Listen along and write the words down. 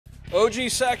OG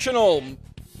Sectional.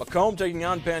 McComb taking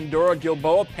on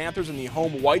Pandora-Gilboa. Panthers in the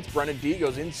home whites. Brennan D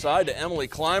goes inside to Emily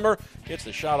Clymer. Gets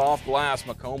the shot off glass.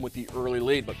 McComb with the early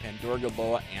lead, but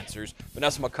Pandora-Gilboa answers.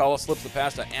 Vanessa McCullough slips the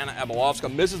pass to Anna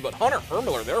Abelovska. Misses, but Hunter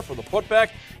Hermiller there for the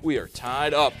putback. We are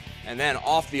tied up. And then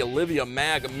off the Olivia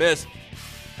Mag miss.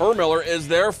 Hermiller is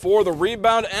there for the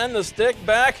rebound and the stick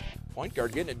back. Point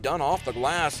guard getting it done off the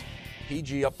glass.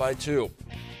 PG up by 2.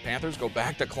 Panthers go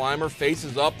back to Clymer.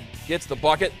 Faces up. Gets the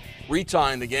bucket.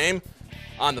 Retying the game.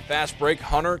 On the fast break,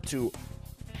 Hunter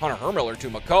Hermiller to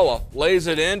McCullough, lays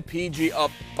it in, PG up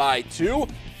by 2,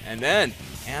 and then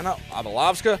Anna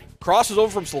Abelovska crosses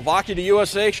over from Slovakia to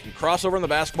USA. She can cross over in the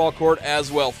basketball court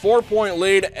as well. 4-point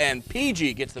lead, and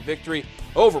PG gets the victory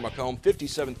over McComb,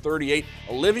 57-38.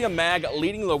 Olivia Mag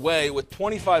leading the way with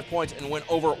 25 points and went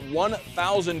over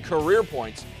 1,000 career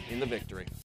points in the victory.